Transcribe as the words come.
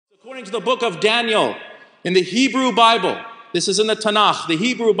According to the book of Daniel, in the Hebrew Bible, this is in the Tanakh, the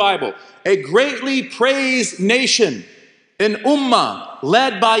Hebrew Bible, a greatly praised nation, an ummah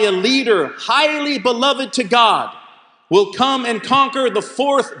led by a leader highly beloved to God, will come and conquer the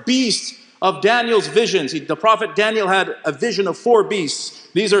fourth beast of Daniel's visions. The prophet Daniel had a vision of four beasts.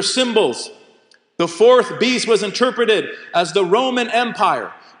 These are symbols. The fourth beast was interpreted as the Roman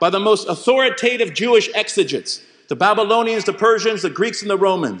Empire by the most authoritative Jewish exegetes, the Babylonians, the Persians, the Greeks, and the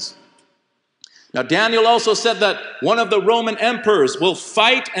Romans. Now, Daniel also said that one of the Roman emperors will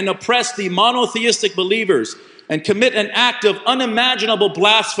fight and oppress the monotheistic believers and commit an act of unimaginable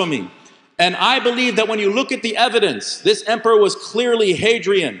blasphemy. And I believe that when you look at the evidence, this emperor was clearly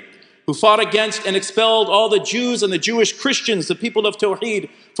Hadrian, who fought against and expelled all the Jews and the Jewish Christians, the people of Tawheed,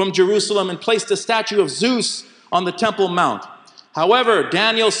 from Jerusalem and placed a statue of Zeus on the Temple Mount. However,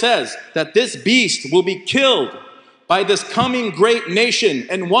 Daniel says that this beast will be killed by this coming great nation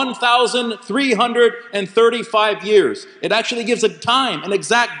in 1,335 years. It actually gives a time, an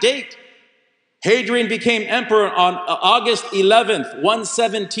exact date. Hadrian became emperor on August 11th,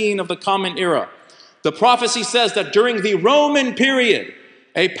 117 of the Common Era. The prophecy says that during the Roman period,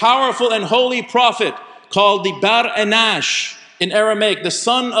 a powerful and holy prophet called the Bar Anash, in Aramaic, the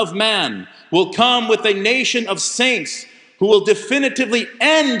Son of Man, will come with a nation of saints who will definitively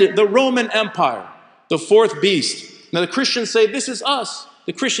end the Roman Empire, the fourth beast. Now the Christians say, this is us.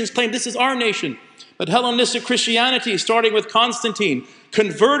 The Christians claim this is our nation. But Hellenistic Christianity, starting with Constantine,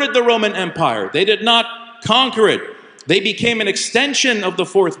 converted the Roman Empire. They did not conquer it. They became an extension of the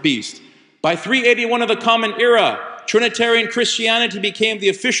fourth beast. By 381 of the Common Era, Trinitarian Christianity became the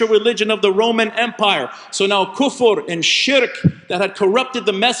official religion of the Roman Empire. So now kufr and shirk that had corrupted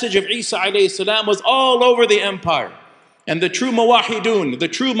the message of Isa alayhi salam was all over the empire. And the true muwahidun, the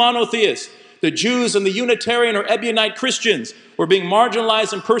true monotheists, the Jews and the Unitarian or Ebionite Christians were being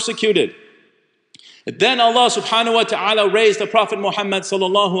marginalized and persecuted. Then Allah subhanahu wa ta'ala raised the Prophet Muhammad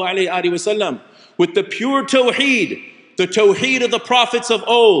sallallahu alayhi wa sallam with the pure tawheed, the tawheed of the prophets of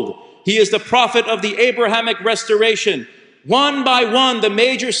old. He is the prophet of the Abrahamic restoration. One by one, the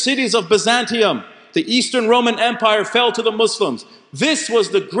major cities of Byzantium, the Eastern Roman Empire, fell to the Muslims. This was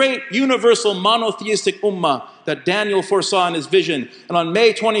the great universal monotheistic ummah that Daniel foresaw in his vision. And on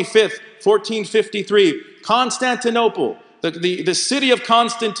May 25th, 1453, Constantinople, the city of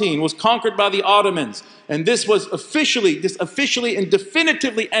Constantine, was conquered by the Ottomans. And this officially and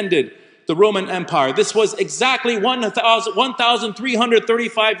definitively ended the Roman Empire. This was exactly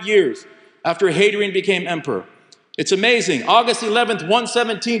 1,335 years after Hadrian became emperor. It's amazing. August 11th,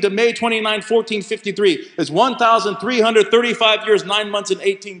 117 to May 29, 1453 is 1,335 years, 9 months, and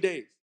 18 days.